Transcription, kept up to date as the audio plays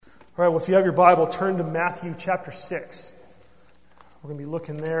All right, well, if you have your Bible, turn to Matthew chapter 6. We're going to be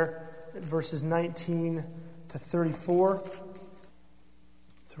looking there at verses 19 to 34.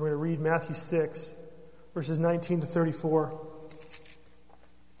 So we're going to read Matthew 6, verses 19 to 34.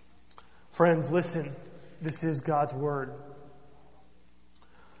 Friends, listen. This is God's word.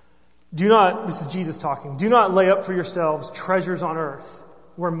 This is Jesus talking. Do not lay up for yourselves treasures on earth,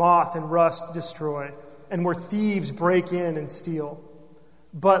 where moth and rust destroy, and where thieves break in and steal.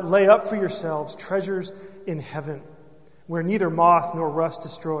 But lay up for yourselves treasures in heaven, where neither moth nor rust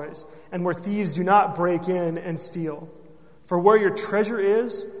destroys, and where thieves do not break in and steal. For where your treasure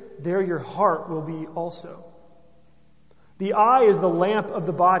is, there your heart will be also. The eye is the lamp of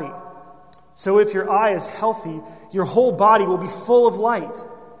the body. So if your eye is healthy, your whole body will be full of light.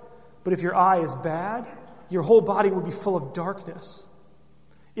 But if your eye is bad, your whole body will be full of darkness.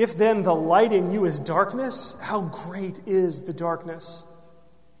 If then the light in you is darkness, how great is the darkness?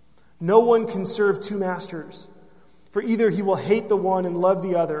 No one can serve two masters, for either he will hate the one and love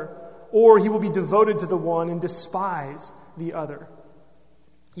the other, or he will be devoted to the one and despise the other.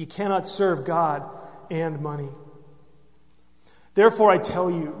 You cannot serve God and money. Therefore I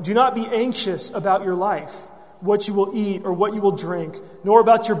tell you, do not be anxious about your life, what you will eat or what you will drink, nor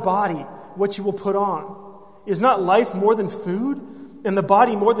about your body, what you will put on. Is not life more than food, and the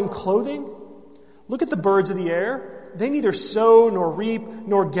body more than clothing? Look at the birds of the air. They neither sow nor reap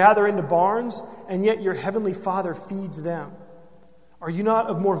nor gather into barns, and yet your heavenly Father feeds them. Are you not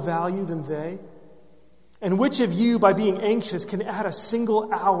of more value than they? And which of you, by being anxious, can add a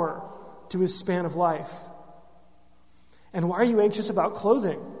single hour to his span of life? And why are you anxious about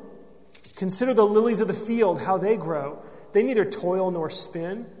clothing? Consider the lilies of the field, how they grow. They neither toil nor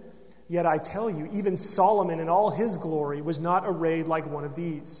spin. Yet I tell you, even Solomon in all his glory was not arrayed like one of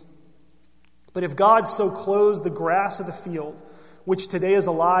these. But if God so clothes the grass of the field, which today is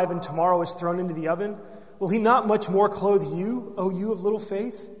alive and tomorrow is thrown into the oven, will he not much more clothe you, O you of little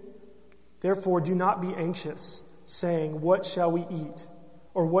faith? Therefore do not be anxious, saying, what shall we eat?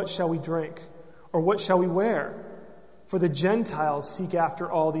 Or what shall we drink? Or what shall we wear? For the Gentiles seek after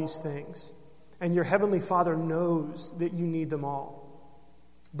all these things, and your heavenly Father knows that you need them all.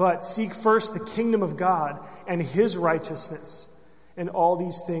 But seek first the kingdom of God and his righteousness, and all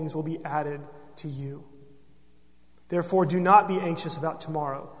these things will be added to you. Therefore, do not be anxious about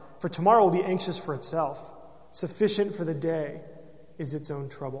tomorrow, for tomorrow will be anxious for itself. Sufficient for the day is its own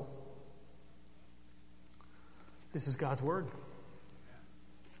trouble. This is God's word.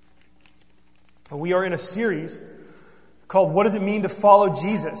 We are in a series called What Does It Mean to Follow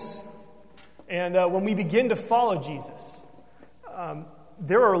Jesus? And when we begin to follow Jesus,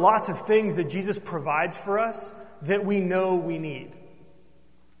 there are lots of things that Jesus provides for us that we know we need.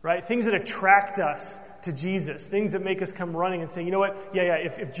 Right? Things that attract us to Jesus. Things that make us come running and say, you know what? Yeah,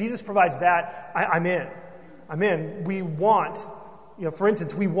 if Jesus provides that, I'm in. I'm in. We want, for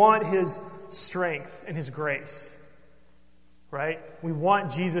instance, we want his strength and his grace. Right? We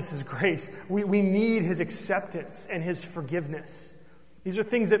want Jesus' grace. We need his acceptance and his forgiveness. These are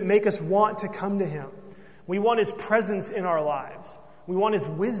things that make us want to come to him. We want his presence in our lives. We want his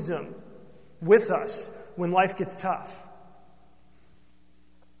wisdom with us when life gets tough.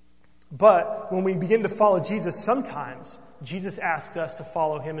 But when we begin to follow Jesus, sometimes Jesus asks us to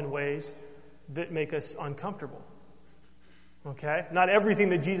follow him in ways that make us uncomfortable. Okay? Not everything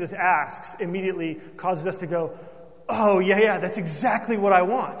that Jesus asks immediately causes us to go, oh, yeah, that's exactly what I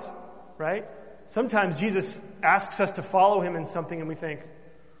want. Right? Sometimes Jesus asks us to follow him in something and we think,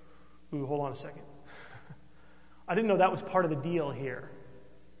 ooh, hold on a second. I didn't know that was part of the deal here.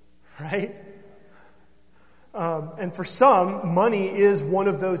 Right? And for some, money is one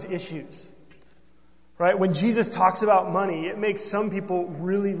of those issues. Right? When Jesus talks about money, it makes some people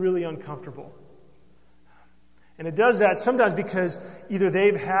really, really uncomfortable. And it does that sometimes because either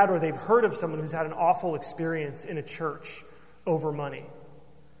they've had or they've heard of someone who's had an awful experience in a church over money.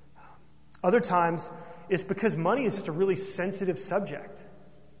 Other times, it's because money is just a really sensitive subject.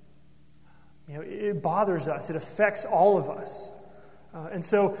 It bothers us. It affects all of us. And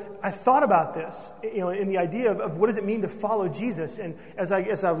so I thought about this, in the idea of what does it mean to follow Jesus? And as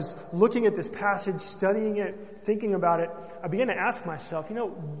I was looking at this passage, studying it, thinking about it, I began to ask myself,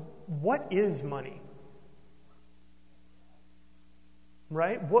 what is money?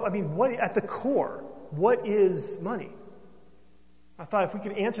 Right? What at the core, what is money? I thought if we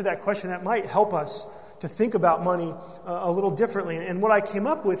could answer that question, that might help us to think about money a little differently. And what I came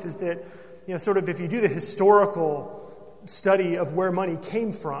up with is that, sort of if you do the historical study of where money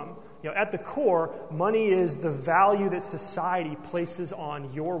came from, at the core, money is the value that society places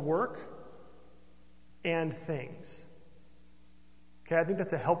on your work and things. Okay, I think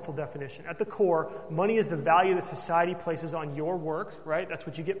that's a helpful definition. At the core, money is the value that society places on your work, right? That's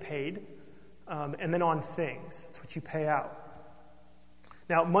what you get paid. And then on things. That's what you pay out.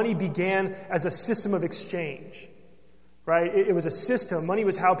 Now, money began as a system of exchange, right? It was a system. Money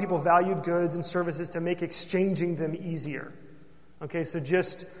was how people valued goods and services to make exchanging them easier. Okay, so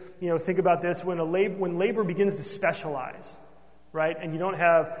just, think about this. When labor begins to specialize, right? And you don't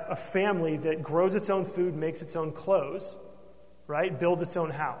have a family that grows its own food, makes its own clothes, right? Builds its own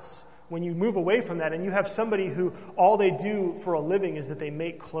house. When you move away from that and you have somebody who all they do for a living is that they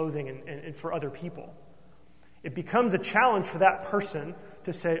make clothing and for other people, it becomes a challenge for that person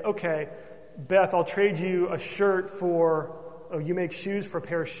to say, okay, Beth, I'll trade you a shirt you make shoes for a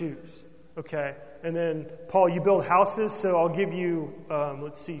pair of shoes. Okay. And then, Paul, you build houses, so I'll give you,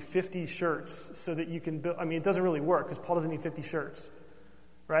 50 shirts so that you can build. It doesn't really work because Paul doesn't need 50 shirts,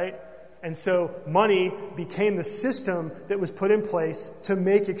 right? And so money became the system that was put in place to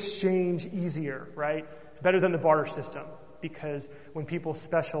make exchange easier, right? It's better than the barter system because when people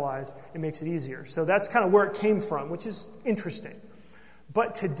specialize, it makes it easier. So that's kind of where it came from, which is interesting.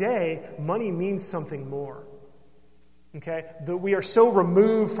 But today, money means something more. Okay? We are so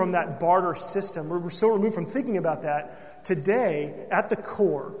removed from that barter system. We're so removed from thinking about that. Today, at the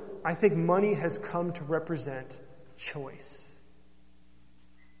core, I think money has come to represent choice.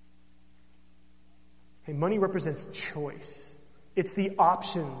 Okay, money represents choice. It's the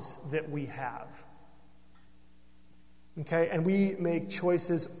options that we have. Okay? And we make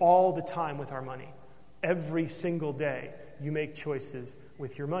choices all the time with our money. Every single day, you make choices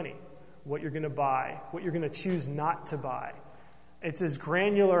with your money. What you're going to buy, what you're going to choose not to buy. It's as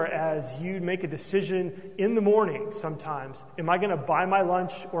granular as you make a decision in the morning sometimes. Am I going to buy my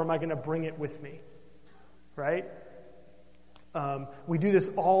lunch or am I going to bring it with me? Right? We do this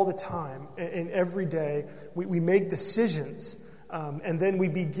all the time, and every day we make decisions, and then we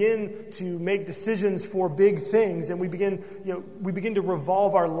begin to make decisions for big things, and we begin to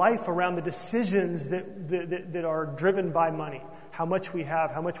revolve our life around the decisions that are driven by money. How much we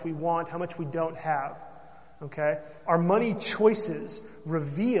have, how much we want, how much we don't have. Okay? Our money choices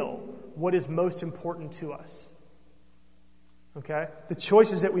reveal what is most important to us. Okay? The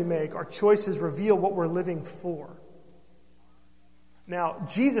choices that we make, our choices reveal what we're living for. Now,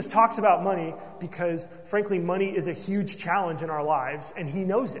 Jesus talks about money because, frankly, money is a huge challenge in our lives, and he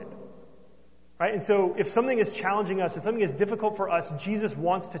knows it. Right? And so if something is challenging us, if something is difficult for us, Jesus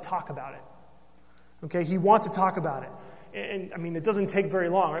wants to talk about it. Okay? He wants to talk about it. And it doesn't take very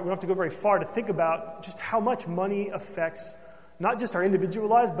long, right? We don't have to go very far to think about just how much money affects not just our individual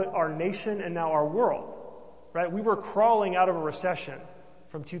lives, but our nation and now our world. Right? We were crawling out of a recession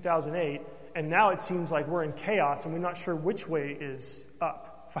from 2008, and now it seems like we're in chaos, and we're not sure which way is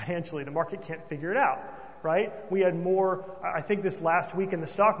up financially. The market can't figure it out, right? We had more, I think this last week in the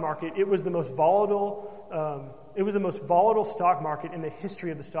stock market, it was the most volatile stock market in the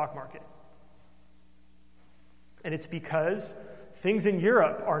history of the stock market. And it's because things in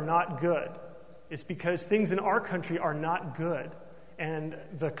Europe are not good. It's because things in our country are not good. And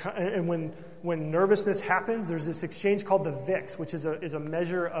when nervousness happens, there's this exchange called the VIX, which is a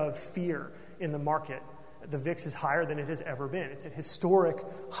measure of fear in the market. The VIX is higher than it has ever been. It's at historic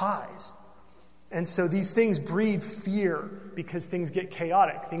highs. And so these things breed fear because things get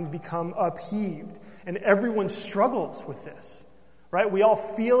chaotic. Things become upheaved. And everyone struggles with this. Right? We all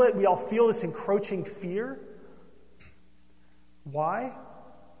feel it. We all feel this encroaching fear. Why?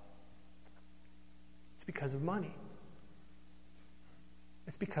 It's because of money.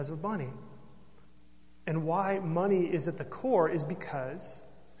 It's because of money. And why money is at the core is because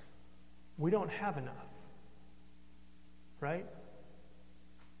we don't have enough. Right?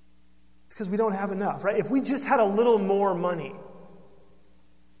 It's because we don't have enough, right? If we just had a little more money,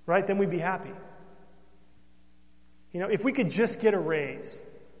 right, then we'd be happy. If we could just get a raise,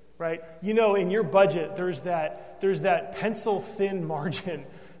 right? In your budget, there's that pencil-thin margin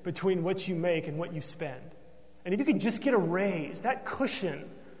between what you make and what you spend. And if you could just get a raise, that cushion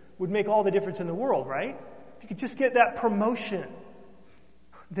would make all the difference in the world, right? If you could just get that promotion,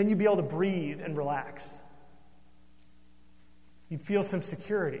 then you'd be able to breathe and relax. You'd feel some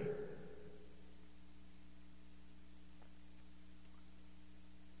security.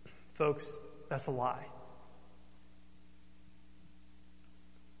 Folks, that's a lie.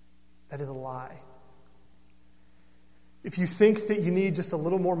 That is a lie. If you think that you need just a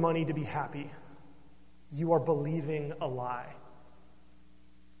little more money to be happy, you are believing a lie.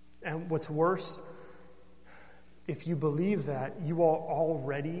 And what's worse, if you believe that, you are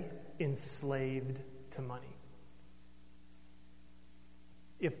already enslaved to money.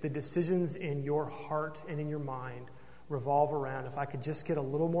 If the decisions in your heart and in your mind revolve around, if I could just get a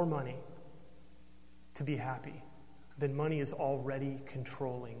little more money to be happy, then money is already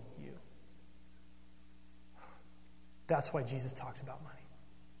controlling you. That's why Jesus talks about money.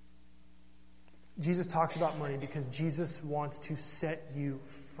 Jesus talks about money because Jesus wants to set you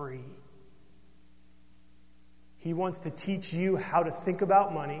free. He wants to teach you how to think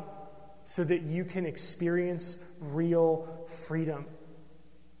about money so that you can experience real freedom.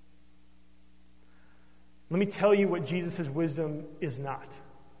 Let me tell you what Jesus' wisdom is not,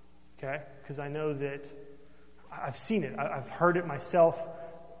 okay? Because I know that I've seen it. I've heard it myself.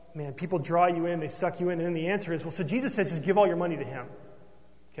 Man, people draw you in, they suck you in, and then the answer is, well, so Jesus says just give all your money to him,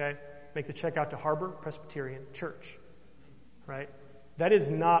 okay? Make the check out to Harbor Presbyterian Church, right? That is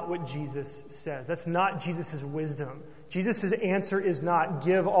not what Jesus says. That's not Jesus' wisdom. Jesus' answer is not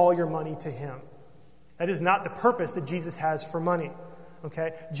give all your money to him. That is not the purpose that Jesus has for money.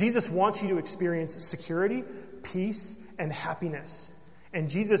 Okay? Jesus wants you to experience security, peace, and happiness. And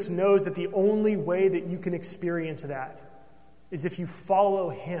Jesus knows that the only way that you can experience that is if you follow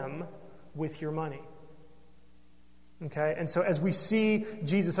him with your money. Okay? And so as we see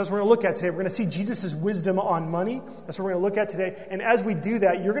Jesus, that's what we're going to look at today. We're going to see Jesus' wisdom on money. That's what we're going to look at today. And as we do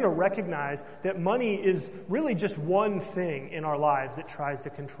that, you're going to recognize that money is really just one thing in our lives that tries to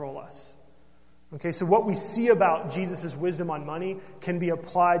control us. Okay, so what we see about Jesus' wisdom on money can be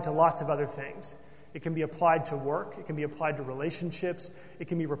applied to lots of other things. It can be applied to work. It can be applied to relationships. It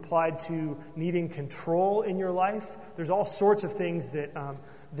can be applied to needing control in your life. There's all sorts of things that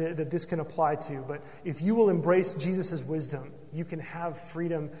this can apply to. But if you will embrace Jesus' wisdom, you can have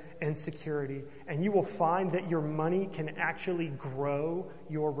freedom and security. And you will find that your money can actually grow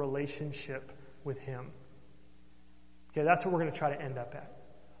your relationship with him. Okay, that's what we're going to try to end up at.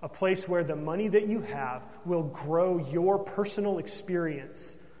 A place where the money that you have will grow your personal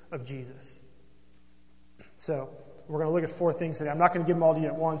experience of Jesus. So we're going to look at 4 things today. I'm not going to give them all to you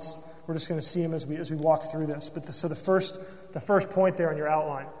at once. We're just going to see them as we walk through this. But the first point there on your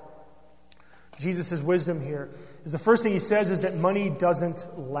outline, Jesus' wisdom here, is the first thing he says is that money doesn't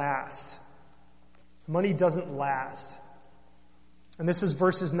last. Money doesn't last. And this is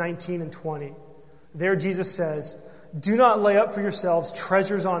verses 19 and 20. There Jesus says, "Do not lay up for yourselves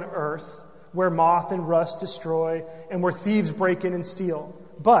treasures on earth, where moth and rust destroy, and where thieves break in and steal.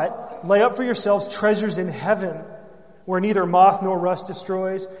 But lay up for yourselves treasures in heaven, where neither moth nor rust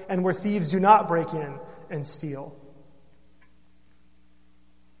destroys, and where thieves do not break in and steal."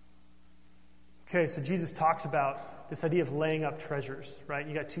 Okay, so Jesus talks about this idea of laying up treasures, right?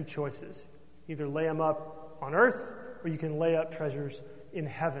 You got 2 choices. Either lay them up on earth, or you can lay up treasures in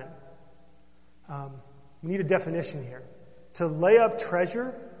heaven. We need a definition here. To lay up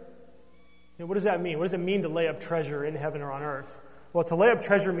treasure, what does that mean? What does it mean to lay up treasure in heaven or on earth? Well, to lay up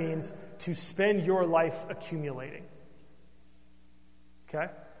treasure means to spend your life accumulating. Okay?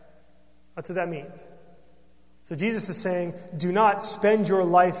 That's what that means. So Jesus is saying, do not spend your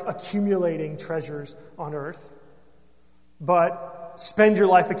life accumulating treasures on earth, but spend your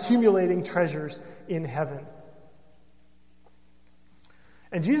life accumulating treasures in heaven.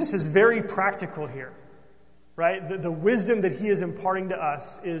 And Jesus is very practical here. Right? The wisdom that he is imparting to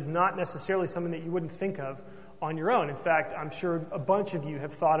us is not necessarily something that you wouldn't think of on your own. In fact, I'm sure a bunch of you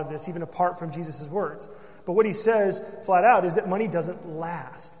have thought of this even apart from Jesus' words. But what he says flat out is that money doesn't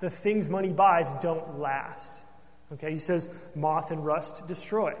last. The things money buys don't last. Okay? He says moth and rust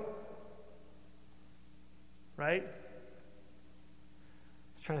destroy. Right?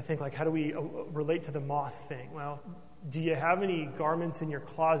 I was trying to think, how do we relate to the moth thing? Well, do you have any garments in your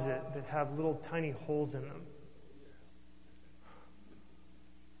closet that have little tiny holes in them?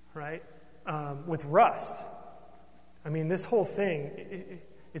 Right? With rust. I mean, this whole thing,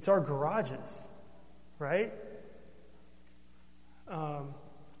 it's our garages, right?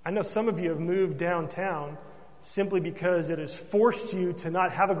 I know some of you have moved downtown simply because it has forced you to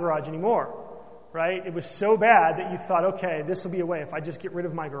not have a garage anymore, right? It was so bad that you thought, okay, this will be a way. If I just get rid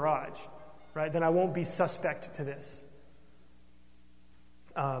of my garage, right, then I won't be suspect to this.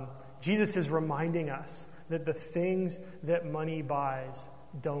 Jesus is reminding us that the things that money buys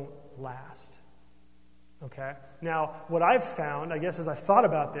don't last. Okay? Now, what I've found, I guess, as I've thought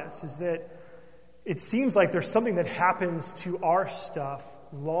about this, is that it seems like there's something that happens to our stuff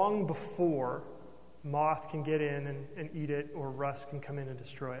long before moth can get in and eat it, or rust can come in and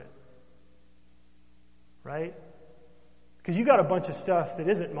destroy it. Right? Because you got a bunch of stuff that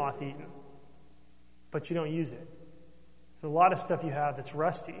isn't moth-eaten, but you don't use it. There's a lot of stuff you have that's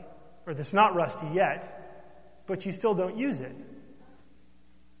rusty, or that's not rusty yet, but you still don't use it.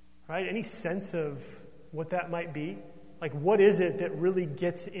 Right? Any sense of what that might be? Like, what is it that really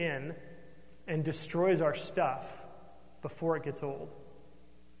gets in and destroys our stuff before it gets old.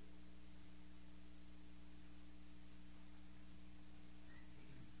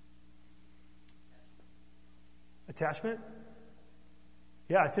 Attachment?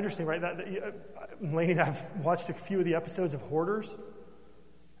 Yeah, it's interesting, right? Lainey and I have watched a few of the episodes of Hoarders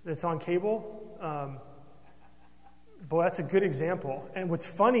that's on cable. Boy, that's a good example. And what's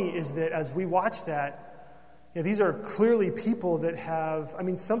funny is that as we watch that, these are clearly people that have,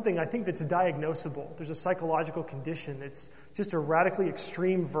 something I think that's diagnosable. There's a psychological condition. It's just a radically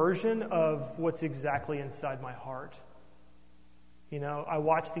extreme version of what's exactly inside my heart. I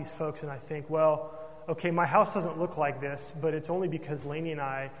watch these folks and I think, well, okay, my house doesn't look like this, but it's only because Lainey and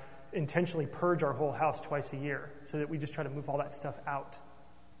I intentionally purge our whole house twice a year so that we just try to move all that stuff out.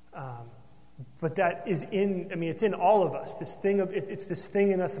 But that is it's in all of us. It's this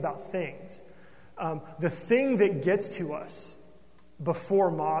thing in us about things. The thing that gets to us before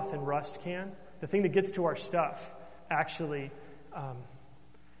moth and rust can, the thing that gets to our stuff, actually,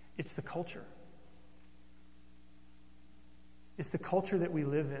 it's the culture. It's the culture that we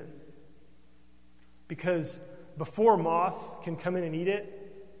live in. Because before moth can come in and eat it,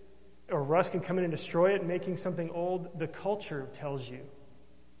 or rust can come in and destroy it, making something old, the culture tells you,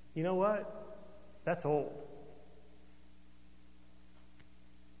 you know what? That's old.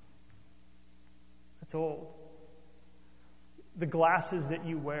 That's old. The glasses that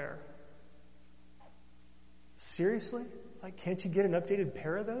you wear. Seriously? Can't you get an updated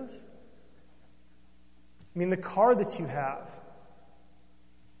pair of those? The car that you have.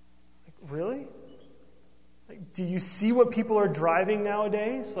 Really? Do you see what people are driving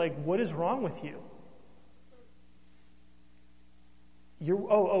nowadays? What is wrong with you?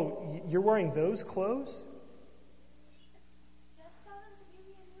 You're wearing those clothes? Just tell them to give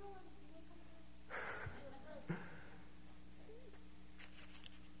me a new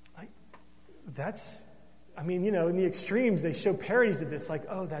one. That's, in the extremes, they show parodies of this,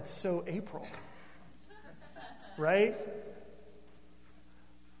 that's so April. Right?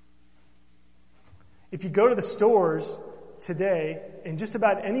 If you go to the stores today, in just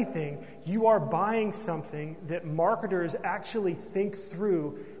about anything, you are buying something that marketers actually think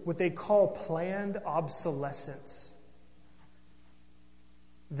through what they call planned obsolescence.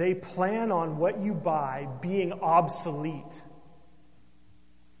 They plan on what you buy being obsolete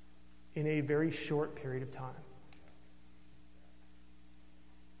in a very short period of time.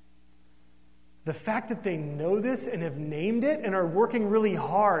 The fact that they know this and have named it and are working really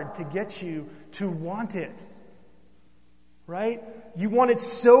hard to get you to want it, right? You want it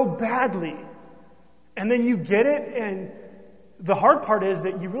so badly, and then you get it, and the hard part is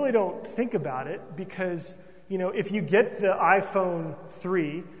that you really don't think about it because, if you get the iPhone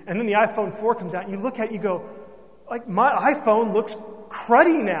 3 and then the iPhone 4 comes out and you look at it, you go, my iPhone looks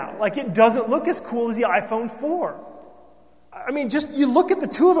cruddy now. It doesn't look as cool as the iPhone 4. Just you look at the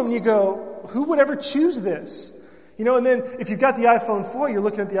two of them and you go, who would ever choose this? And then if you've got the iPhone 4, you're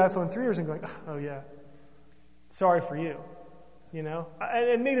looking at the iPhone 3 and going, oh yeah, sorry for you.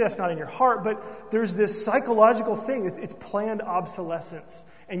 And maybe that's not in your heart, but there's this psychological thing. It's planned obsolescence,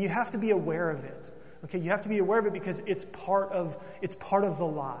 and you have to be aware of it. Okay, you have to be aware of it because it's part of the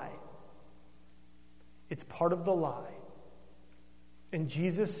lie. It's part of the lie. And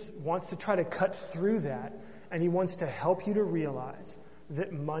Jesus wants to try to cut through that, and he wants to help you to realize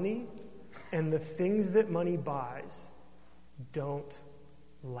that money and the things that money buys don't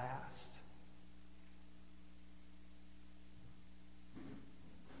last.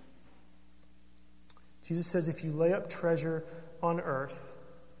 Jesus says if you lay up treasure on earth,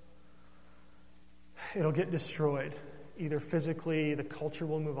 it'll get destroyed. Either physically, the culture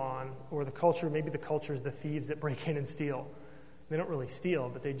will move on, or maybe the culture is the thieves that break in and steal. They don't really steal,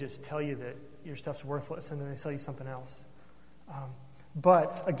 but they just tell you that your stuff's worthless, and then they sell you something else.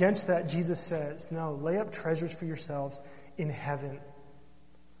 But against that, Jesus says, no, lay up treasures for yourselves in heaven.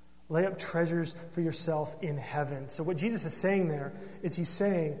 Lay up treasures for yourself in heaven. So what Jesus is saying there is he's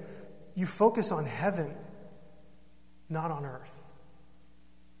saying, you focus on heaven, not on earth.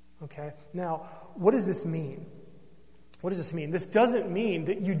 Okay? Now, what does this mean? What does this mean? This doesn't mean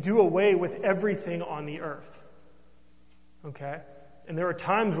that you do away with everything on the earth. Okay? And there are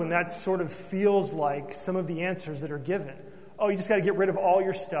times when that sort of feels like some of the answers that are given. Oh, you just got to get rid of all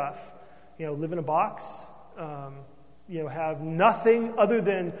your stuff. Live in a box. Have nothing other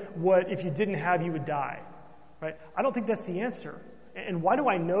than what if you didn't have, you would die. Right? I don't think that's the answer. And why do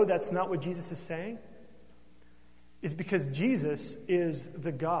I know that's not what Jesus is saying? It's because Jesus is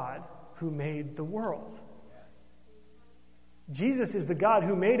the God who made the world. Jesus is the God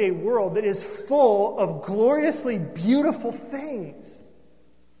who made a world that is full of gloriously beautiful things.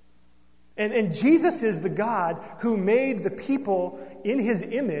 And Jesus is the God who made the people in his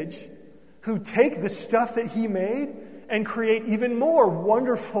image, who take the stuff that he made and create even more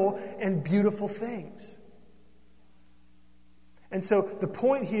wonderful and beautiful things. And so the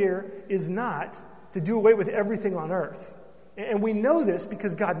point here is not to do away with everything on earth. And we know this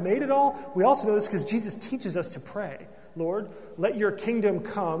because God made it all. We also know this because Jesus teaches us to pray, Lord, let your kingdom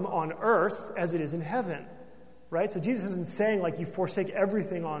come on earth as it is in heaven. Right? So Jesus isn't saying like you forsake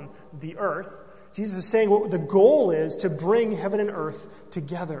everything on the earth. Jesus is saying what the goal is to bring heaven and earth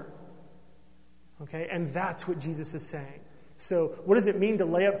together. Okay? And that's what Jesus is saying. So what does it mean to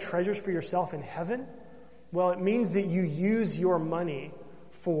lay up treasures for yourself in heaven? Well, it means that you use your money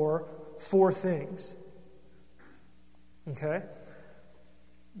for 4 things. Okay?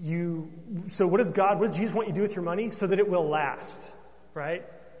 So what does Jesus want you to do with your money? So that it will last. Right?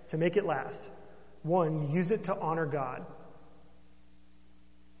 To make it last. 1, you use it to honor God.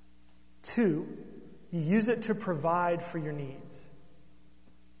 2, you use it to provide for your needs.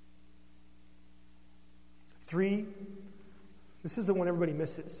 3, this is the one everybody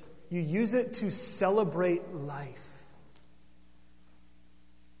misses. You use it to celebrate life.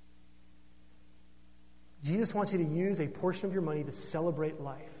 Jesus wants you to use a portion of your money to celebrate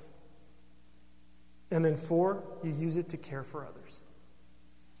life. And then 4, you use it to care for others.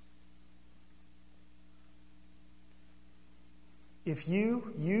 If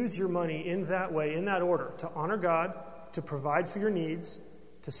you use your money in that way, in that order, to honor God, to provide for your needs,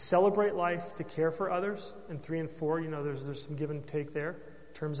 to celebrate life, to care for others, and 3 and 4, there's some give and take there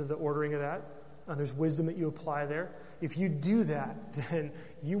in terms of the ordering of that. There's wisdom that you apply there. If you do that, then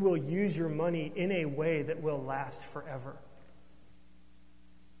you will use your money in a way that will last forever.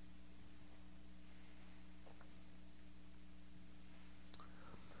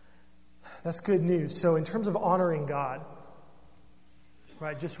 That's good news. So in terms of honoring God,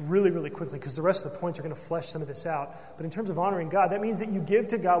 right, just really, really quickly, because the rest of the points are going to flesh some of this out. But in terms of honoring God, that means that you give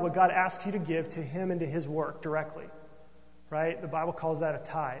to God what God asks you to give to him and to his work directly. Right? The Bible calls that a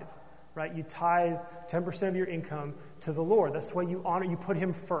tithe. Right? You tithe 10% of your income to the Lord. That's why you put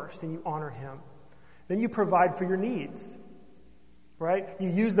him first and you honor him. Then you provide for your needs. Right? You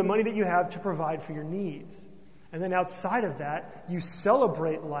use the money that you have to provide for your needs. And then outside of that, you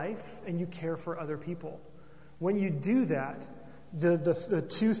celebrate life and you care for other people. When you do that, the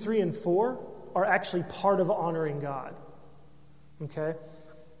 2, 3, and 4 are actually part of honoring God. Okay?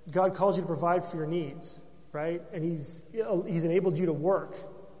 God calls you to provide for your needs, right? And He's enabled you to work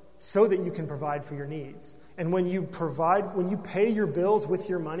so that you can provide for your needs. And when you pay your bills with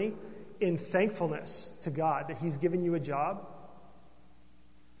your money in thankfulness to God that He's given you a job,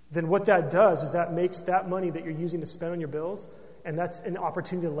 then what that does is that makes that money that you're using to spend on your bills, and that's an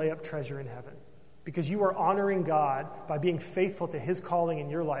opportunity to lay up treasure in heaven. Because you are honoring God by being faithful to His calling in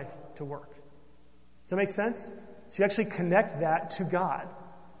your life to work. Does that make sense? So you actually connect that to God.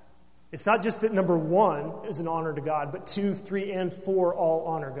 It's not just that number 1 is an honor to God, but 2, 3, and 4 all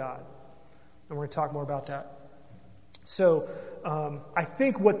honor God. And we're going to talk more about that. So I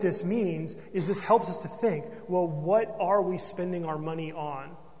think what this means is this helps us to think, well, what are we spending our money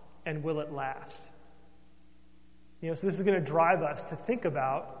on, and will it last? So this is going to drive us to think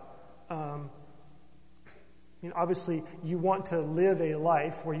about obviously, you want to live a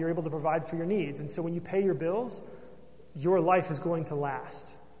life where you're able to provide for your needs. And so when you pay your bills, your life is going to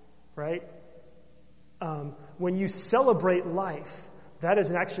last, right? When you celebrate life, that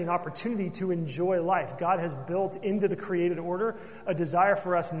is actually an opportunity to enjoy life. God has built into the created order a desire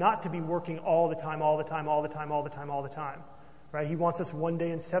for us not to be working all the time, right? He wants us 1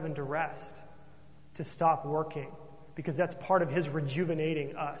 day in 7 to rest, to stop working, because that's part of His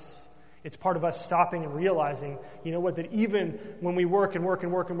rejuvenating us. It's part of us stopping and realizing, that even when we work,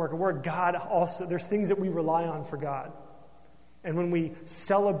 God also, there's things that we rely on for God. And when we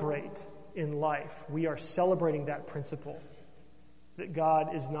celebrate in life, we are celebrating that principle that God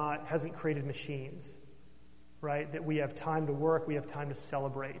hasn't created machines, right? That we have time to work, we have time to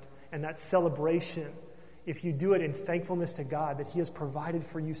celebrate. And that celebration, if you do it in thankfulness to God that He has provided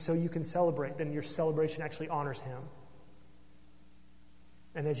for you so you can celebrate, then your celebration actually honors Him.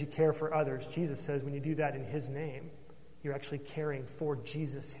 And as you care for others, Jesus says when you do that in His name, you're actually caring for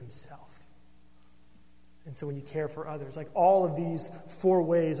Jesus Himself. And so when you care for others, like all of these 4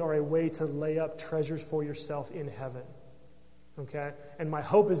 ways are a way to lay up treasures for yourself in heaven. Okay? And my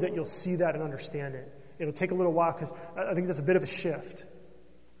hope is that you'll see that and understand it. It'll take a little while because I think that's a bit of a shift.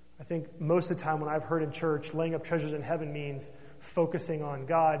 I think most of the time when I've heard in church, laying up treasures in heaven means focusing on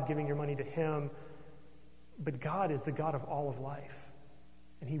God, giving your money to Him. But God is the God of all of life.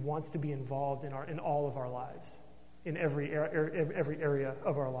 And He wants to be involved in all of our lives, in every area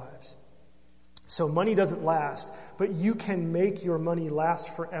of our lives. So money doesn't last, but you can make your money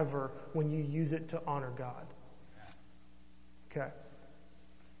last forever when you use it to honor God. Okay.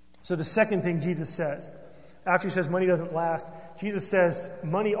 So the second thing Jesus says, after he says money doesn't last, Jesus says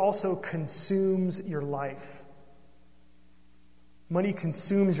money also consumes your life. Money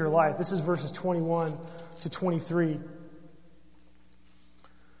consumes your life. This is verses 21 to 23.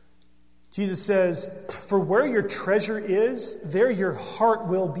 Jesus says, "For where your treasure is, there your heart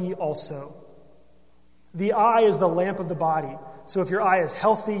will be also. The eye is the lamp of the body. So if your eye is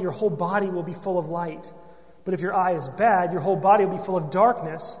healthy, your whole body will be full of light. But if your eye is bad, your whole body will be full of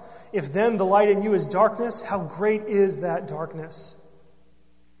darkness. If then the light in you is darkness, how great is that darkness?"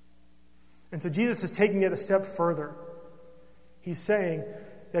 And so Jesus is taking it a step further. He's saying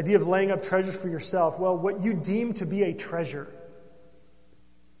the idea of laying up treasures for yourself, well, what you deem to be a treasure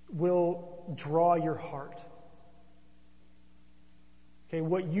will draw your heart. Okay,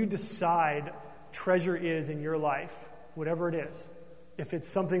 what you decide treasure is in your life, whatever it is, if it's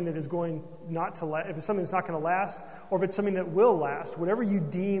something that is going not to if it's something that's not going to last, or if it's something that will last, whatever you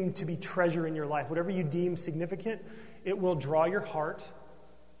deem to be treasure in your life, whatever you deem significant, it will draw your heart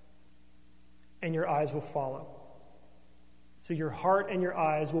and your eyes will follow. So your heart and your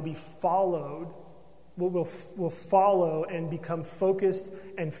eyes will be followed, will follow and become focused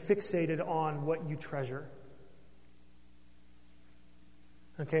and fixated on what you treasure.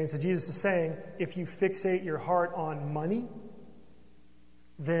 Okay, and so Jesus is saying, if you fixate your heart on money,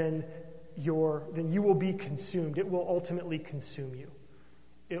 then you will be consumed. It will ultimately consume you.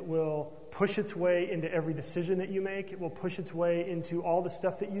 It will push its way into every decision that you make. It will push its way into all the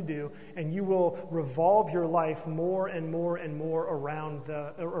stuff that you do, and you will revolve your life more and more and more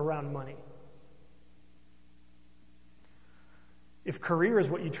around money. If career is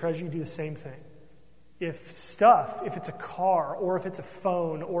what you treasure, you do the same thing. If it's a car, or if it's a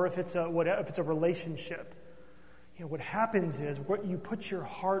phone, or if it's a relationship, what happens is what you put your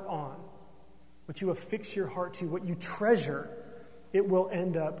heart on, what you affix your heart to, what you treasure, it will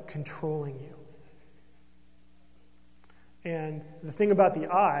end up controlling you. And the thing about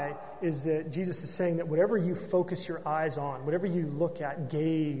the eye is that Jesus is saying that whatever you focus your eyes on, whatever you look at,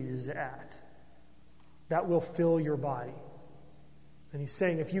 gaze at, that will fill your body. And he's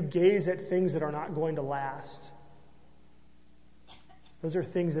saying if you gaze at things that are not going to last, those are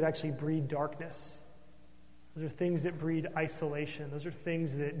things that actually breed darkness. Those are things that breed isolation. Those are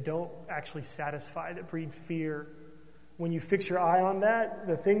things that don't actually satisfy, that breed fear. When you fix your eye on that,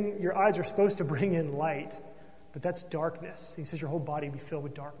 your eyes are supposed to bring in light, but that's darkness. He says your whole body will be filled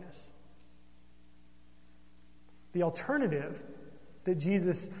with darkness. The alternative that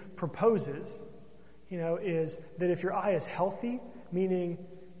Jesus proposes, is that if your eye is healthy, meaning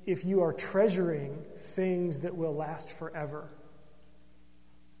if you are treasuring things that will last forever,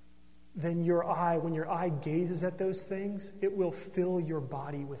 then when your eye gazes at those things, it will fill your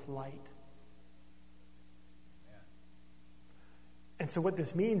body with light. And so what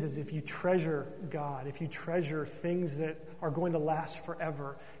this means is if you treasure God, if you treasure things that are going to last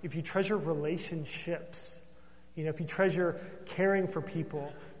forever, if you treasure relationships, if you treasure caring for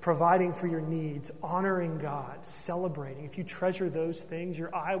people, providing for your needs, honoring God, celebrating, if you treasure those things,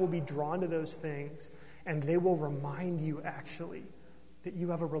 your eye will be drawn to those things, and they will remind you actually that you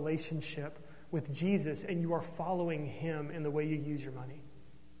have a relationship with Jesus and you are following him in the way you use your money.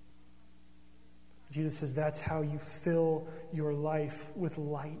 Jesus says that's how you fill your life with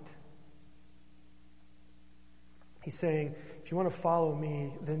light. He's saying, if you want to follow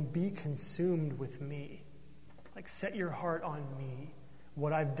me, then be consumed with me. Like, set your heart on me,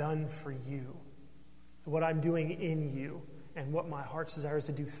 what I've done for you, what I'm doing in you, and what my heart's desire is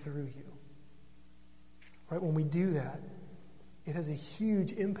to do through you. Right? When we do that, it has a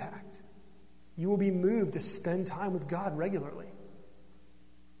huge impact. You will be moved to spend time with God regularly.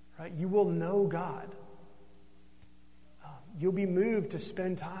 Right? You will know God. You'll be moved to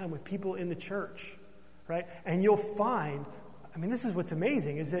spend time with people in the church. Right? And you'll find, this is what's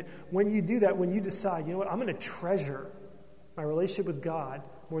amazing, is that when you do that, when you decide, I'm going to treasure my relationship with God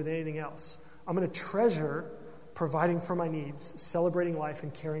more than anything else. I'm going to treasure providing for my needs, celebrating life,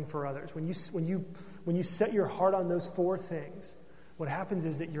 and caring for others. When you set your heart on those four things, what happens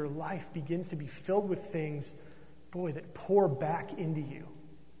is that your life begins to be filled with things, that pour back into you.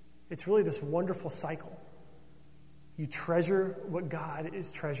 It's really this wonderful cycle. You treasure what God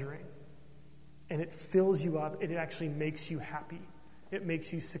is treasuring, and it fills you up, and it actually makes you happy. It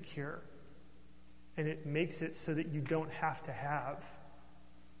makes you secure, and it makes it so that you don't have to have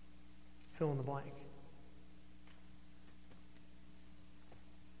fill in the blank.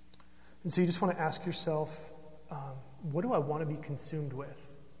 And so you just want to ask yourself, what do I want to be consumed with?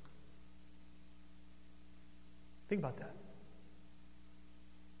 Think about that.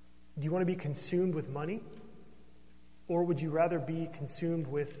 Do you want to be consumed with money? Or would you rather be consumed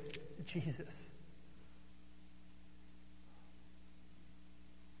with Jesus?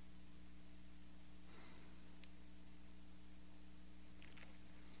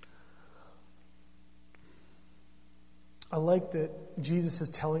 I like that Jesus is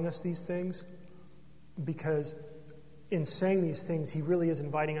telling us these things because in saying these things, he really is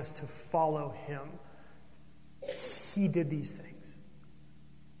inviting us to follow him. He did these things.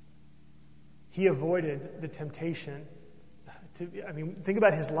 He avoided the temptation think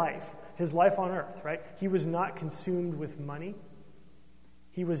about his life on earth, right? He was not consumed with money.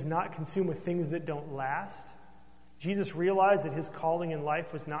 He was not consumed with things that don't last. Jesus realized that his calling in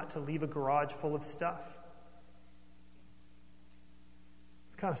life was not to leave a garage full of stuff.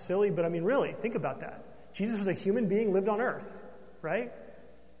 It's kind of silly, but really, think about that. Jesus was a human being, lived on earth, right?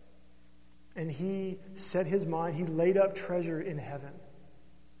 And he set his mind, he laid up treasure in heaven.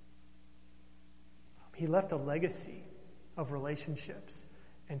 He left a legacy of relationships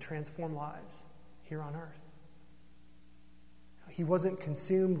and transformed lives here on earth. He wasn't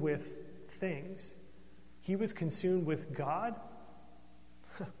consumed with things. He was consumed with God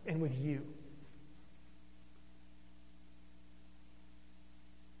and with you.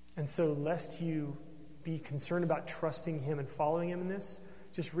 And so, lest you be concerned about trusting him and following him in this,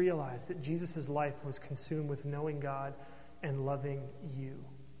 just realize that Jesus' life was consumed with knowing God and loving you.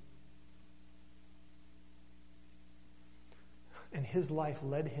 And his life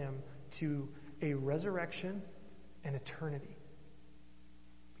led him to a resurrection and eternity.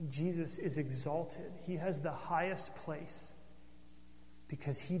 Jesus is exalted. He has the highest place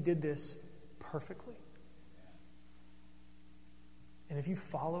because he did this perfectly. And if you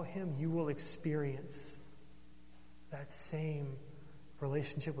follow him, you will experience that same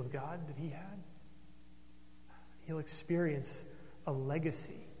relationship with God that he had. You'll experience a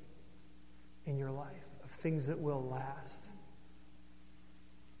legacy in your life of things that will last.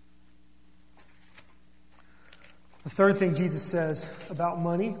 The third thing Jesus says about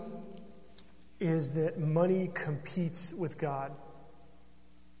money is that money competes with God.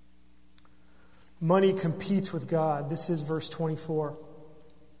 Money competes with God. This is verse 24.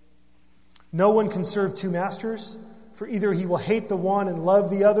 No one can serve two masters, for either he will hate the one and love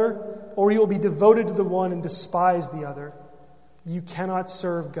the other, or he will be devoted to the one and despise the other. You cannot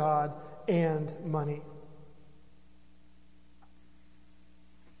serve God and money.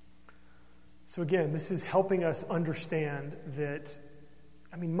 So again, this is helping us understand that,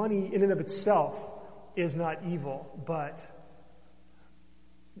 money in and of itself is not evil, but,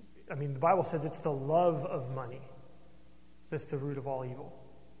 the Bible says it's the love of money that's the root of all evil.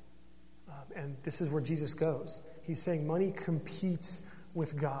 And this is where Jesus goes. He's saying money competes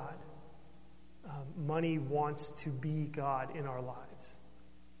with God. Money wants to be God in our lives.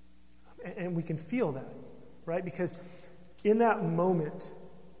 And we can feel that, right? Because in that moment,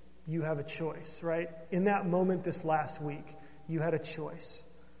 you have a choice, right? In that moment this last week, you had a choice.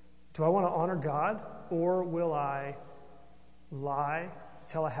 Do I want to honor God, or will I lie,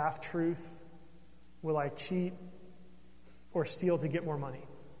 tell a half-truth? Will I cheat or steal to get more money?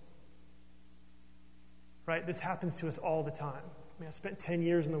 Right? This happens to us all the time. I spent 10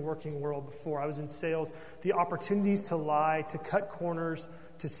 years in the working world before. I was in sales. The opportunities to lie, to cut corners,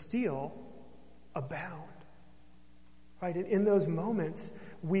 to steal abound. Right? And in those moments,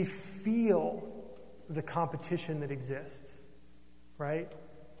 we feel the competition that exists, right?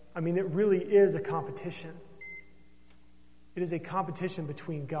 It really is a competition. It is a competition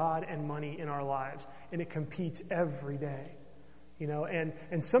between God and money in our lives, and it competes every day,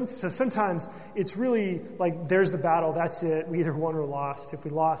 so sometimes it's really like there's the battle, that's it, we either won or lost. If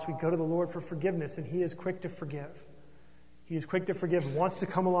we lost, we go to the Lord for forgiveness, and he is quick to forgive. He is quick to forgive, wants to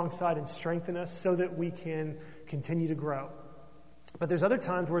come alongside and strengthen us so that we can continue to grow. But there's other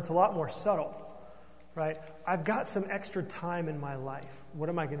times where it's a lot more subtle, right? I've got some extra time in my life. What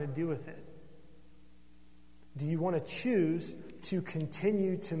am I going to do with it? Do you want to choose to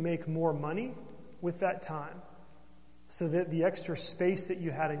continue to make more money with that time so that the extra space that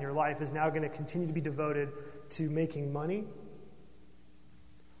you had in your life is now going to continue to be devoted to making money?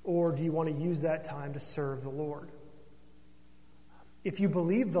 Or do you want to use that time to serve the Lord? If you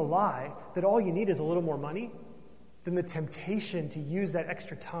believe the lie that all you need is a little more money, then the temptation to use that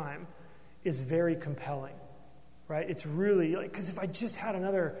extra time is very compelling, right? It's really because if I just had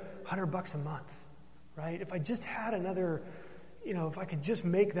another $100 a month, right? If I just had another, if I could just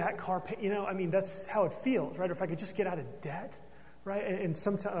make that car pay, that's how it feels, right? Or if I could just get out of debt, right? And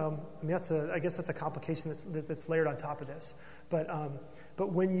sometimes, I mean, I guess that's a complication that's layered on top of this. But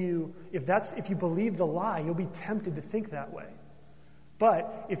if you believe the lie, you'll be tempted to think that way.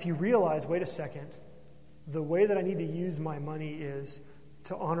 But if you realize, wait a second, the way that I need to use my money is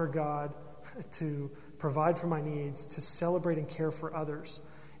to honor God, to provide for my needs, to celebrate and care for others.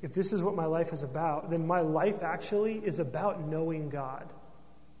 If this is what my life is about, then my life actually is about knowing God.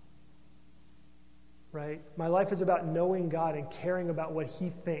 Right? My life is about knowing God and caring about what He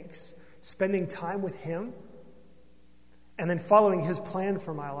thinks, spending time with Him, and then following His plan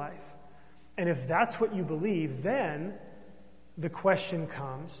for my life. And if that's what you believe, then the question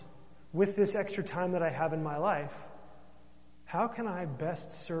comes, with this extra time that I have in my life, how can I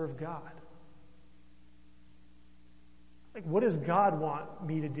best serve God? Like, what does God want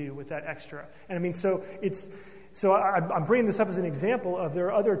me to do with that extra? And I mean, so I'm bringing this up as an example of there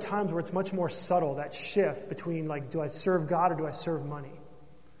are other times where it's much more subtle, that shift between, like, do I serve God or do I serve money?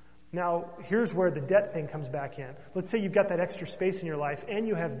 Now, here's where the debt thing comes back in. Let's say you've got that extra space in your life and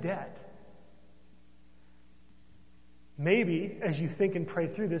you have debt. Maybe, as you think and pray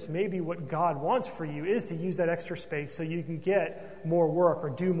through this, maybe what God wants for you is to use that extra space so you can get more work or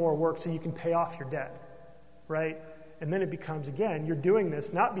do more work so you can pay off your debt, right? And then it becomes, again, you're doing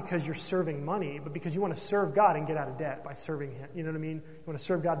this not because you're serving money, but because you want to serve God and get out of debt by serving Him. You know what I mean? You want to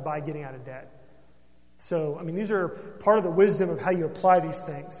serve God by getting out of debt. So, I mean, these are part of the wisdom of how you apply these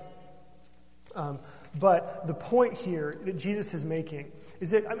things. But the point here that Jesus is making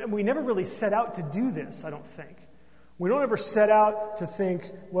is that we never really set out to do this, I don't think. We don't ever set out to think,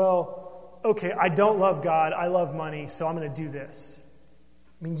 well, okay, I don't love God, I love money, so I'm going to do this.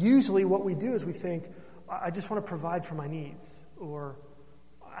 I mean, usually what we do is we think, I just want to provide for my needs, or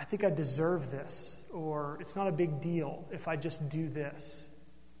I think I deserve this, or it's not a big deal if I just do this.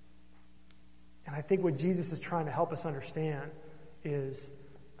 And I think what Jesus is trying to help us understand is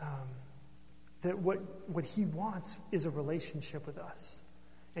that what He wants is a relationship with us.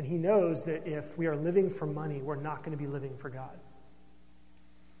 And He knows that if we are living for money, we're not going to be living for God.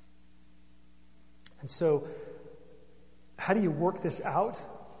 And so, how do you work this out?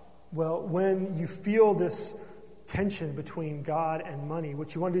 Well, when you feel this tension between God and money,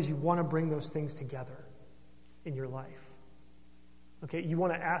 what you want to do is you want to bring those things together in your life. Okay, you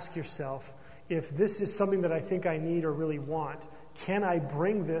want to ask yourself, if this is something that I think I need or really want, can I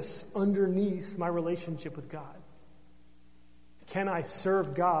bring this underneath my relationship with God? Can I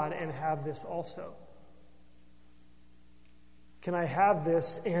serve God and have this also? Can I have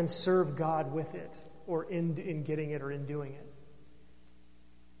this and serve God with it, or in getting it, or in doing it?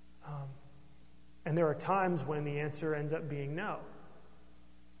 And there are times when the answer ends up being no.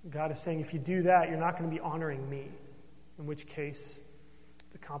 God is saying, if you do that, you're not going to be honoring me. In which case,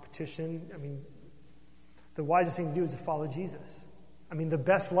 the competition, the wisest thing to do is to follow Jesus. The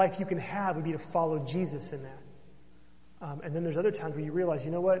best life you can have would be to follow Jesus in that. And then there's other times where you realize,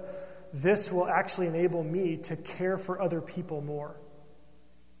 you know what? This will actually enable me to care for other people more.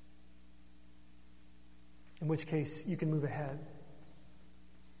 In which case, you can move ahead.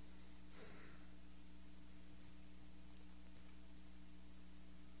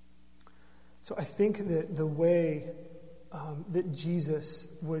 So I think that the way that Jesus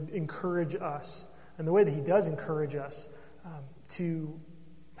would encourage us, and the way that He does encourage us to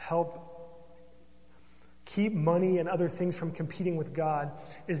help keep money and other things from competing with God,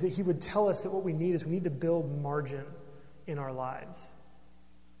 is that He would tell us that what we need is we need to build margin in our lives.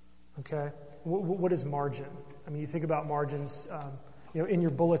 Okay? What is margin? You think about margins, in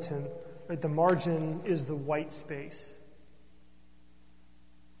your bulletin, right? The margin is the white space.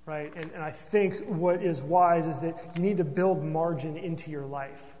 Right? And I think what is wise is that you need to build margin into your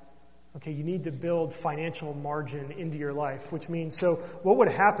life. Okay, you need to build financial margin into your life, which means, so what would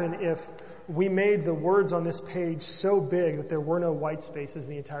happen if we made the words on this page so big that there were no white spaces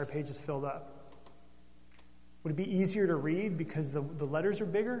and the entire page is filled up? Would it be easier to read because the letters are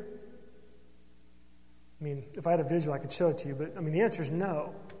bigger? If I had a visual, I could show it to you, but the answer is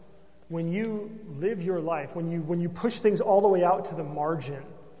no. When you live your life, when you push things all the way out to the margin,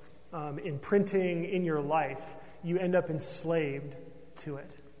 in printing in your life, you end up enslaved to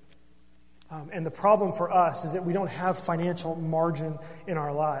it. And the problem for us is that we don't have financial margin in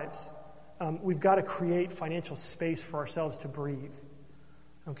our lives. We've got to create financial space for ourselves to breathe.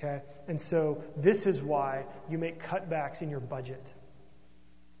 Okay? And so this is why you make cutbacks in your budget.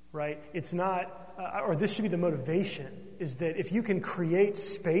 Right? It's not, or this should be the motivation, is that if you can create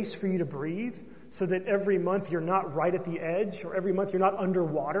space for you to breathe, so that every month you're not right at the edge, or every month you're not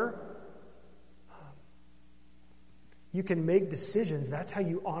underwater, you can make decisions. That's how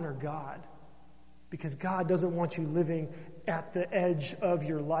you honor God. because God doesn't want you living at the edge of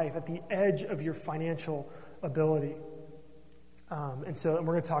your life, at the edge of your financial ability. And we're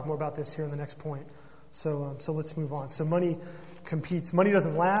going to talk more about this here in the next point. So let's move on. So money competes. Money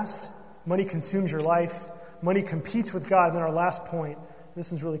doesn't last. Money consumes your life. Money competes with God. And then our last point,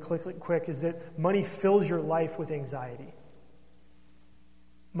 this one's really quick, is that money fills your life with anxiety.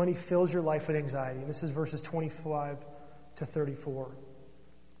 Money fills your life with anxiety. And this is verses 25 to 34.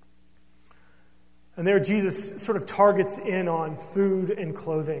 And there Jesus sort of targets in on food and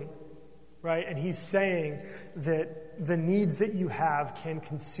clothing, right? And he's saying that the needs that you have can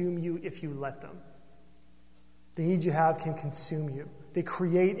consume you if you let them. The needs you have can consume you. They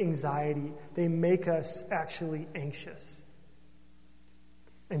create anxiety. They make us actually anxious.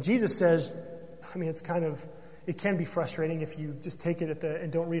 And Jesus says, it can be frustrating if you just take it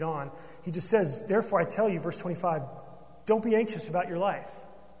and don't read on. He just says, therefore I tell you, verse 25, don't be anxious about your life,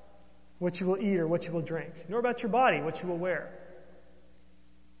 what you will eat or what you will drink, nor about your body, what you will wear.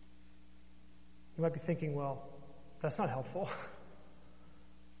 You might be thinking, well, that's not helpful.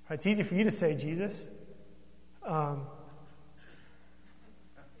 Right? It's easy for you to say, Jesus. I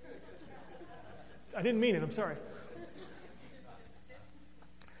didn't mean it, I'm sorry.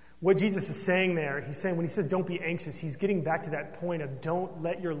 What Jesus is saying there, he's saying when he says don't be anxious, he's getting back to that point of don't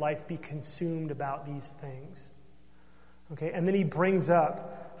let your life be consumed about these things. Okay, and then he brings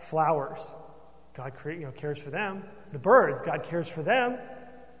up flowers. God cares for them. The birds, God cares for them.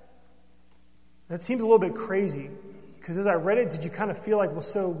 That seems a little bit crazy, because as I read it, did you kind of feel like, well,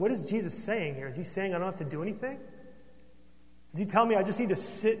 so what is Jesus saying here? Is he saying I don't have to do anything? Is he telling me I just need to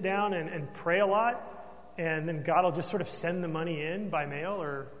sit down and pray a lot, and then God will just sort of send the money in by mail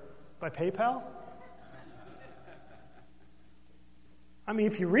or by PayPal? I mean,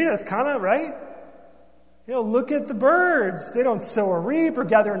 if you read it, it's kind of, right? Look at the birds. They don't sow or reap or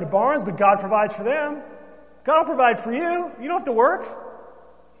gather into barns, but God provides for them. God will provide for you. You don't have to work.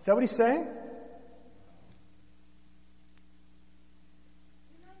 Is that what he's saying?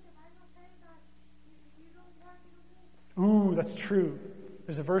 Ooh, that's true.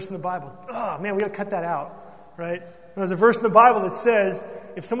 There's a verse in the Bible. Oh, man, we got to cut that out, right? There's a verse in the Bible that says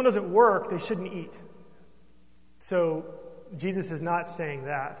if someone doesn't work, they shouldn't eat. So Jesus is not saying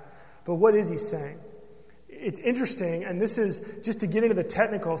that. But what is he saying? It's interesting, and this is just to get into the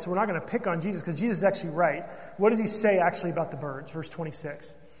technical, so we're not going to pick on Jesus because Jesus is actually right. What does he say actually about the birds? Verse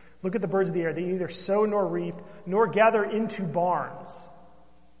 26. Look at the birds of the air. They neither sow nor reap, nor gather into barns.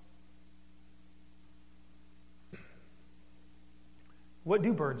 What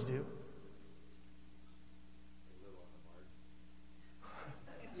do birds do?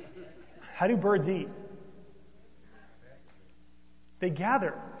 How do birds eat? They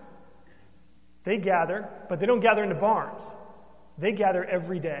gather. They gather, but they don't gather into barns. They gather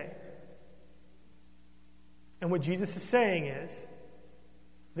every day. And what Jesus is saying is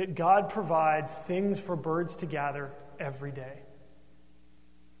that God provides things for birds to gather every day.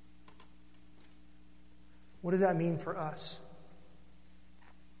 What does that mean for us?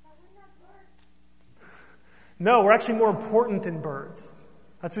 No, we're actually more important than birds.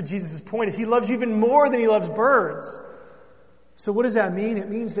 That's what Jesus' point is. He loves you even more than he loves birds. So what does that mean? It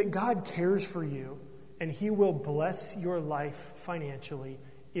means that God cares for you, and he will bless your life financially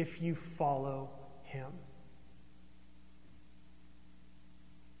if you follow him.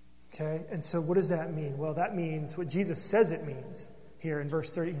 Okay? And so what does that mean? Well, that means what Jesus says it means here in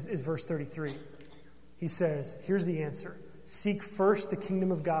verse 30 is verse 33. He says, here's the answer. Seek first the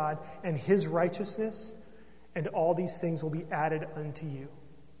kingdom of God and his righteousness, and all these things will be added unto you.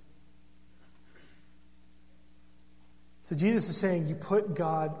 So Jesus is saying you put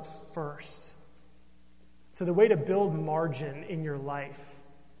God first. So the way to build margin in your life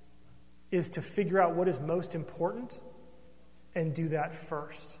is to figure out what is most important and do that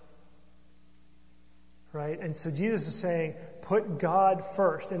first. Right? And so Jesus is saying, put God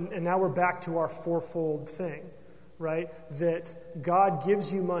first. And now we're back to our fourfold thing, right? That God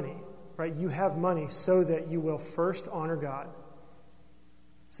gives you money, right? You have money so that you will first honor God,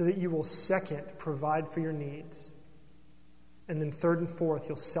 so that you will second provide for your needs, and then third and fourth,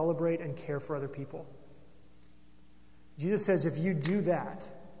 you'll celebrate and care for other people. Jesus says if you do that,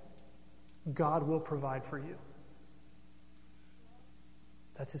 God will provide for you.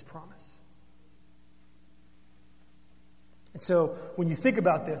 That's his promise. And so when you think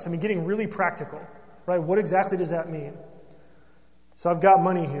about this, getting really practical, right? What exactly does that mean? So I've got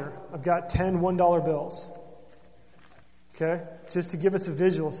money here. I've got 10 $1 bills. Okay? Just to give us a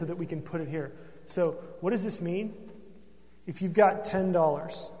visual so that we can put it here. So what does this mean? If you've got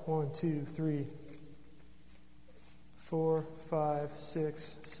 $10, 1, 2, 3, 4, 5,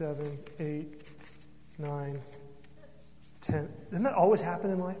 6, 7, 8, 9, 10. Doesn't that always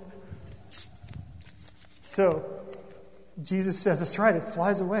happen in life? So, Jesus says, that's right, it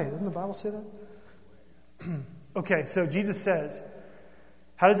flies away. Doesn't the Bible say that? Okay, so Jesus says,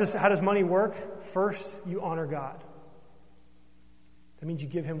 how does money work? First, you honor God. That means you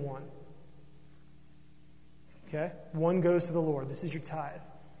give him one. Okay? One goes to the Lord. This is your tithe.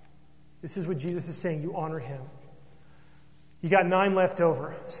 This is what Jesus is saying. You honor him. You got 9 left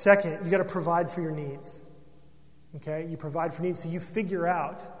over. Second, you got to provide for your needs. Okay? You provide for needs. So you figure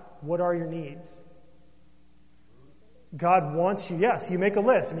out what are your needs. God wants you. Yes, you make a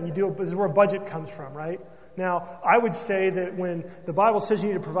list. I mean, this is where a budget comes from, right? Now, I would say that when the Bible says you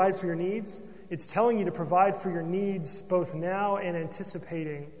need to provide for your needs, it's telling you to provide for your needs both now and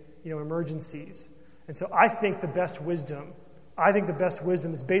anticipating, emergencies. And so I think the best wisdom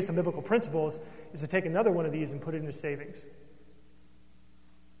is based on biblical principles, is to take another one of these and put it into savings.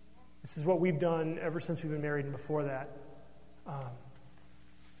 This is what we've done ever since we've been married and before that.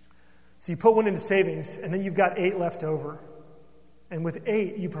 So you put one into savings, and then you've got 8 left over. And with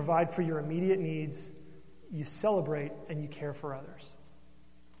 8, you provide for your immediate needs, you celebrate, and you care for others.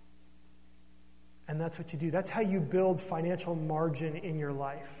 And that's what you do. That's how you build financial margin in your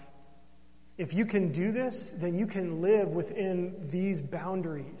life. If you can do this, then you can live within these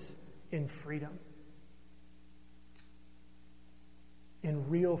boundaries in freedom. In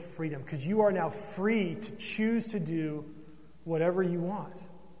real freedom. Because you are now free to choose to do whatever you want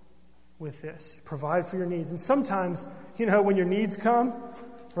with this. Provide for your needs. And sometimes, when your needs come,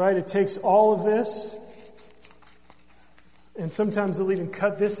 right, it takes all of this. And sometimes they'll even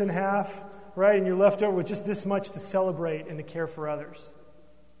cut this in half, right? And you're left over with just this much to celebrate and to care for others.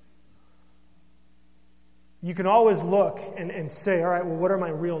 You can always look and say, all right, well, what are my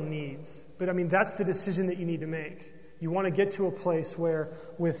real needs? But that's the decision that you need to make. You want to get to a place where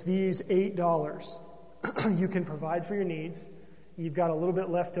with these $8, you can provide for your needs. You've got a little bit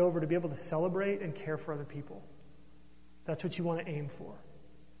left over to be able to celebrate and care for other people. That's what you want to aim for.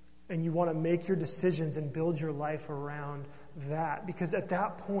 And you want to make your decisions and build your life around that. Because at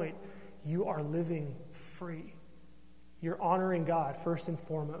that point, you are living free. You're honoring God first and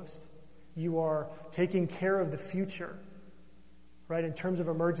foremost. You are taking care of the future, right, in terms of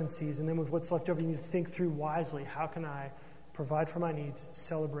emergencies. And then with what's left over, you need to think through wisely. How can I provide for my needs,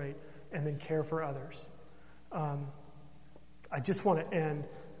 celebrate, and then care for others? I just want to end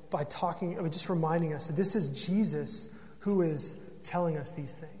by just reminding us that this is Jesus who is telling us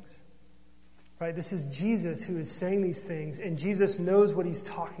these things. Right? This is Jesus who is saying these things, and Jesus knows what he's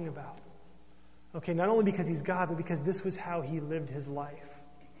talking about. Okay, not only because he's God, but because this was how he lived his life.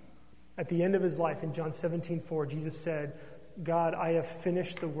 At the end of his life, in John 17:4, Jesus said, God, I have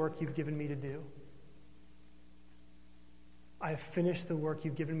finished the work you've given me to do. I have finished the work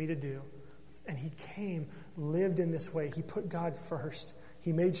you've given me to do. And he came, lived in this way. He put God first.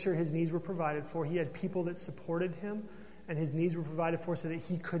 He made sure his needs were provided for. He had people that supported him, and his needs were provided for so that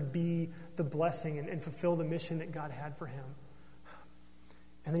he could be the blessing and fulfill the mission that God had for him.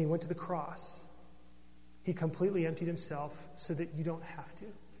 And then he went to the cross. He completely emptied himself so that you don't have to.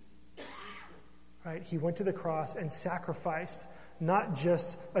 Right? He went to the cross and sacrificed not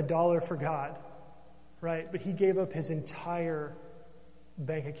just $1 for God, right? But he gave up his entire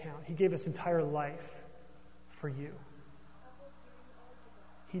bank account. He gave his entire life for you.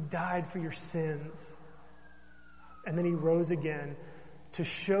 He died for your sins. And then he rose again to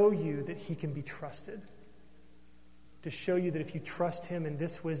show you that he can be trusted. To show you that if you trust him in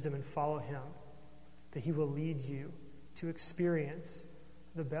this wisdom and follow him, that he will lead you to experience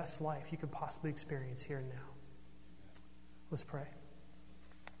the best life you could possibly experience here and now. Let's pray.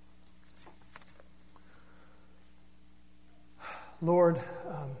 Lord,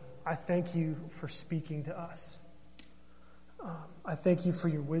 I thank you for speaking to us. I thank you for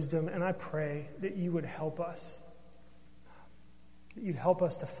your wisdom, and I pray that you would help us. That you'd help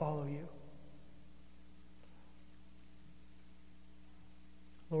us to follow you.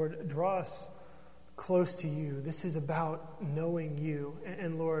 Lord, draw us close to you. This is about knowing you.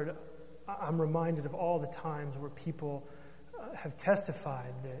 And Lord, I'm reminded of all the times where people have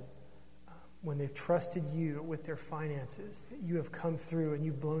testified that when they've trusted you with their finances, that you have come through and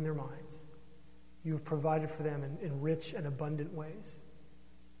you've blown their minds. You have provided for them in rich and abundant ways.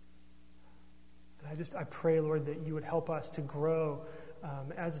 And I pray, Lord, that you would help us to grow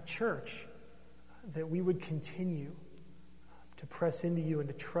as a church, that we would continue to press into you and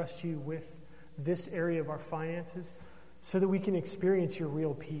to trust you with this area of our finances so that we can experience your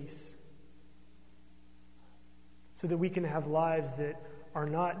real peace. So that we can have lives that are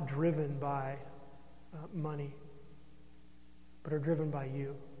not driven by money, but are driven by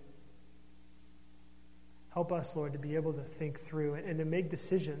you. Help us, Lord, to be able to think through and to make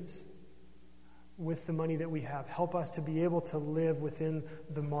decisions with the money that we have. Help us to be able to live within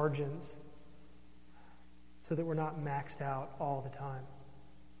the margins so that we're not maxed out all the time.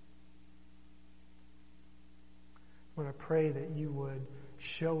 Lord, I pray that you would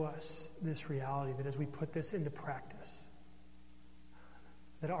show us this reality, that as we put this into practice,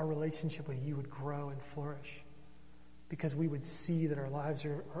 that our relationship with you would grow and flourish, because we would see that our lives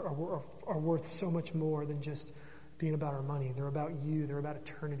are worth so much more than just being about our money. They're about you. They're about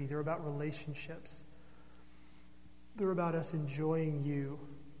eternity. They're about relationships. They're about us enjoying you,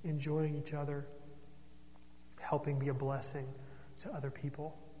 enjoying each other, helping be a blessing to other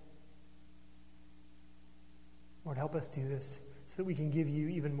people. Lord, help us do this so that we can give you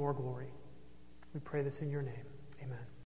even more glory. We pray this in your name. Amen.